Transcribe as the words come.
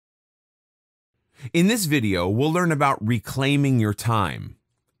In this video, we'll learn about reclaiming your time.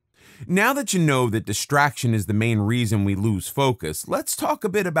 Now that you know that distraction is the main reason we lose focus, let's talk a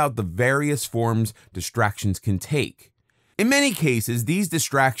bit about the various forms distractions can take. In many cases, these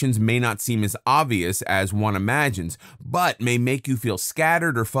distractions may not seem as obvious as one imagines, but may make you feel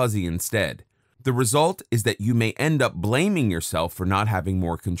scattered or fuzzy instead. The result is that you may end up blaming yourself for not having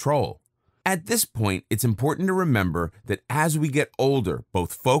more control. At this point, it's important to remember that as we get older,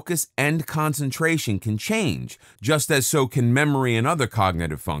 both focus and concentration can change, just as so can memory and other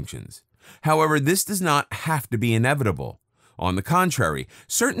cognitive functions. However, this does not have to be inevitable. On the contrary,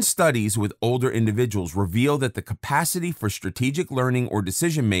 certain studies with older individuals reveal that the capacity for strategic learning or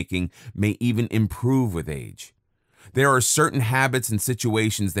decision-making may even improve with age. There are certain habits and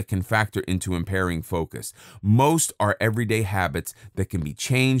situations that can factor into impairing focus. Most are everyday habits that can be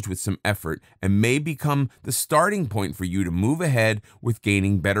changed with some effort and may become the starting point for you to move ahead with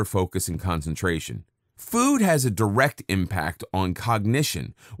gaining better focus and concentration. Food has a direct impact on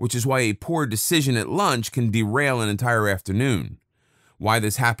cognition, which is why a poor decision at lunch can derail an entire afternoon. Why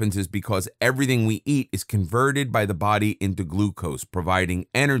this happens is because everything we eat is converted by the body into glucose, providing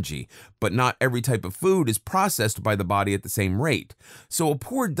energy, but not every type of food is processed by the body at the same rate. So a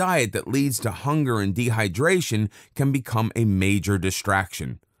poor diet that leads to hunger and dehydration can become a major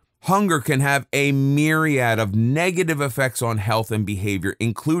distraction. Hunger can have a myriad of negative effects on health and behavior,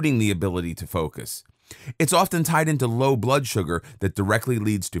 including the ability to focus. It's often tied into low blood sugar that directly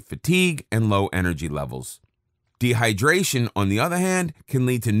leads to fatigue and low energy levels. Dehydration, on the other hand, can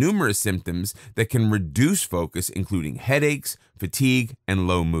lead to numerous symptoms that can reduce focus, including headaches, fatigue, and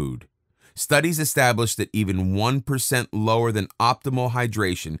low mood. Studies establish that even 1% lower than optimal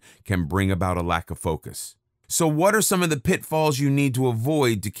hydration can bring about a lack of focus. So what are some of the pitfalls you need to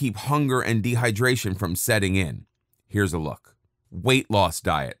avoid to keep hunger and dehydration from setting in? Here's a look. Weight loss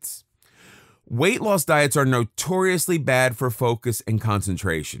diets. Weight loss diets are notoriously bad for focus and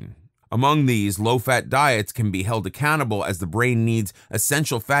concentration. Among these, low-fat diets can be held accountable as the brain needs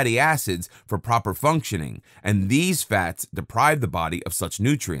essential fatty acids for proper functioning, and these fats deprive the body of such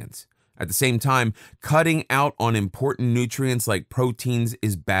nutrients. At the same time, cutting out on important nutrients like proteins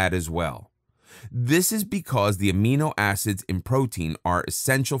is bad as well. This is because the amino acids in protein are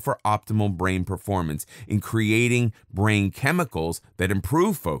essential for optimal brain performance in creating brain chemicals that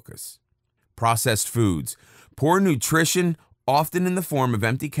improve focus. Processed foods. Poor nutrition, often in the form of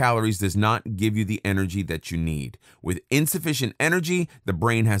empty calories, does not give you the energy that you need. With insufficient energy, the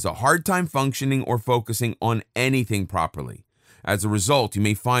brain has a hard time functioning or focusing on anything properly. As a result, you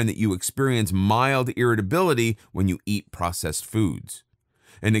may find that you experience mild irritability when you eat processed foods.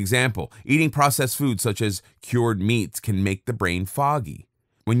 An example, eating processed foods such as cured meats can make the brain foggy.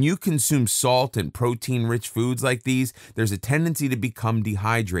 When you consume salt and protein-rich foods like these, there's a tendency to become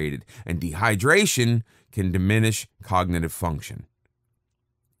dehydrated, and dehydration can diminish cognitive function.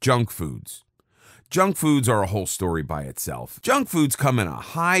 Junk foods. Junk foods are a whole story by itself. Junk foods come in a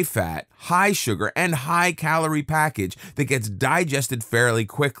high-fat, high-sugar, and high-calorie package that gets digested fairly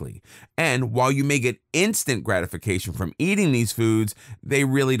quickly. And while you may get instant gratification from eating these foods, they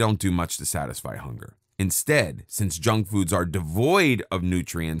really don't do much to satisfy hunger. Instead, since junk foods are devoid of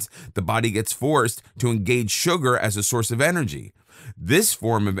nutrients, the body gets forced to engage sugar as a source of energy. This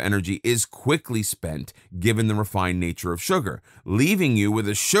form of energy is quickly spent given the refined nature of sugar, leaving you with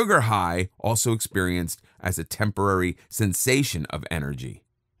a sugar high, also experienced as a temporary sensation of energy.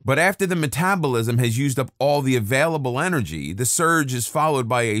 But after the metabolism has used up all the available energy, the surge is followed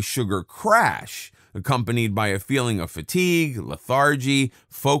by a sugar crash, accompanied by a feeling of fatigue, lethargy,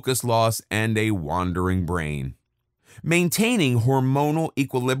 focus loss, and a wandering brain. Maintaining hormonal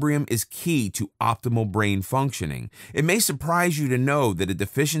equilibrium is key to optimal brain functioning. It may surprise you to know that a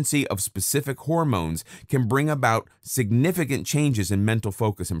deficiency of specific hormones can bring about significant changes in mental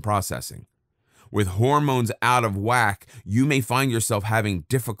focus and processing. With hormones out of whack, you may find yourself having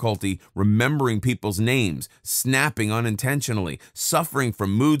difficulty remembering people's names, snapping unintentionally, suffering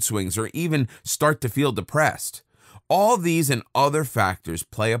from mood swings, or even start to feel depressed. All these and other factors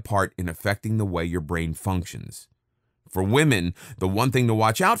play a part in affecting the way your brain functions. For women, the one thing to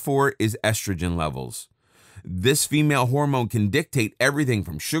watch out for is estrogen levels. This female hormone can dictate everything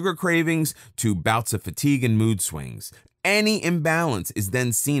from sugar cravings to bouts of fatigue and mood swings. Any imbalance is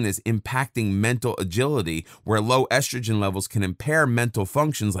then seen as impacting mental agility, where low estrogen levels can impair mental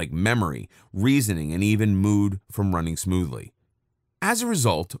functions like memory, reasoning, and even mood from running smoothly. As a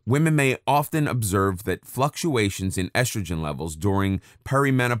result, women may often observe that fluctuations in estrogen levels during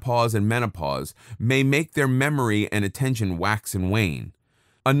perimenopause and menopause may make their memory and attention wax and wane.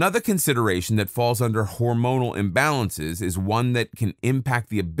 Another consideration that falls under hormonal imbalances is one that can impact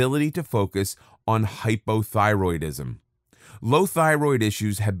the ability to focus on hypothyroidism. Low thyroid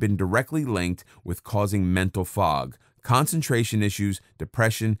issues have been directly linked with causing mental fog, concentration issues,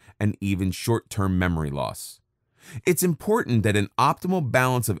 depression, and even short-term memory loss. It's important that an optimal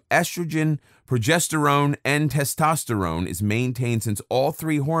balance of estrogen, progesterone, and testosterone is maintained since all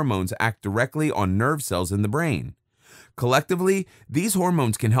three hormones act directly on nerve cells in the brain. Collectively, these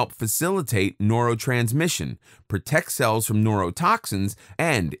hormones can help facilitate neurotransmission, protect cells from neurotoxins,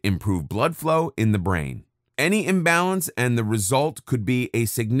 and improve blood flow in the brain. Any imbalance and the result could be a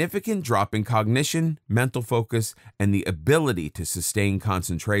significant drop in cognition, mental focus, and the ability to sustain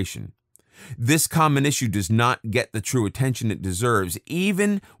concentration. This common issue does not get the true attention it deserves.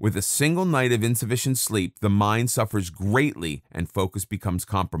 Even with a single night of insufficient sleep, the mind suffers greatly and focus becomes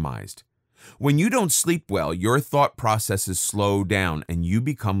compromised. When you don't sleep well, your thought processes slow down and you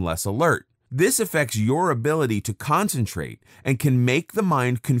become less alert. This affects your ability to concentrate and can make the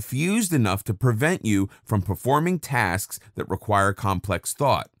mind confused enough to prevent you from performing tasks that require complex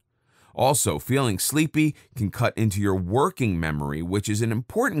thought. Also, feeling sleepy can cut into your working memory, which is an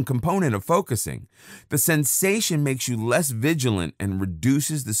important component of focusing. The sensation makes you less vigilant and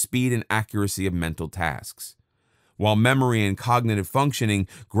reduces the speed and accuracy of mental tasks. While memory and cognitive functioning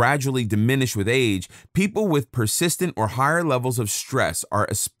gradually diminish with age, people with persistent or higher levels of stress are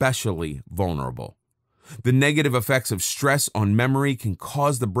especially vulnerable. The negative effects of stress on memory can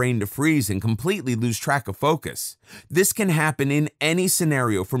cause the brain to freeze and completely lose track of focus. This can happen in any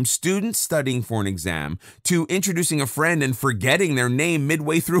scenario, from students studying for an exam to introducing a friend and forgetting their name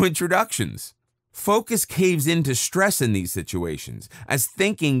midway through introductions. Focus caves into stress in these situations, as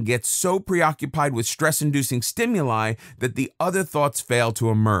thinking gets so preoccupied with stress-inducing stimuli that the other thoughts fail to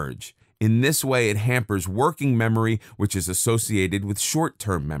emerge. In this way, it hampers working memory, which is associated with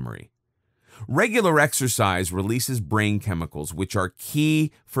short-term memory. Regular exercise releases brain chemicals which are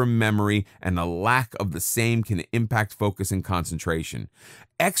key for memory, and a lack of the same can impact focus and concentration.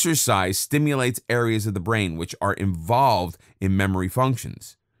 Exercise stimulates areas of the brain which are involved in memory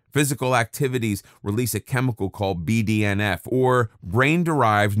functions. Physical activities release a chemical called BDNF, or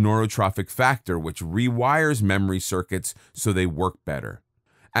brain-derived neurotrophic factor, which rewires memory circuits so they work better.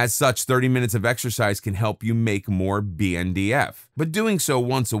 As such, 30 minutes of exercise can help you make more BNDF, but doing so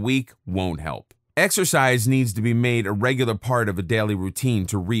once a week won't help. Exercise needs to be made a regular part of a daily routine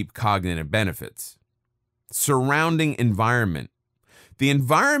to reap cognitive benefits. Surrounding environment. The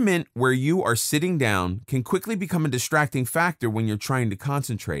environment where you are sitting down can quickly become a distracting factor when you're trying to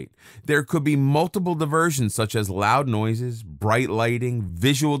concentrate. There could be multiple diversions such as loud noises, bright lighting,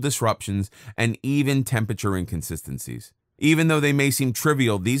 visual disruptions, and even temperature inconsistencies. Even though they may seem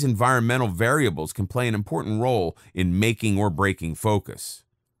trivial, these environmental variables can play an important role in making or breaking focus.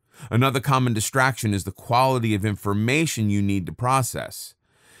 Another common distraction is the quality of information you need to process.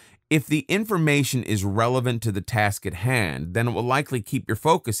 If the information is relevant to the task at hand, then it will likely keep your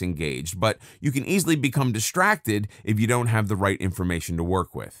focus engaged, but you can easily become distracted if you don't have the right information to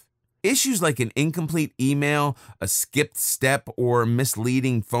work with. Issues like an incomplete email, a skipped step, or a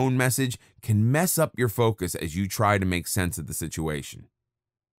misleading phone message can mess up your focus as you try to make sense of the situation.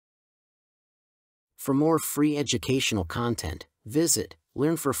 For more free educational content, visit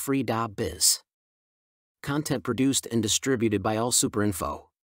learnforfree.biz. Content produced and distributed by AllSuperInfo.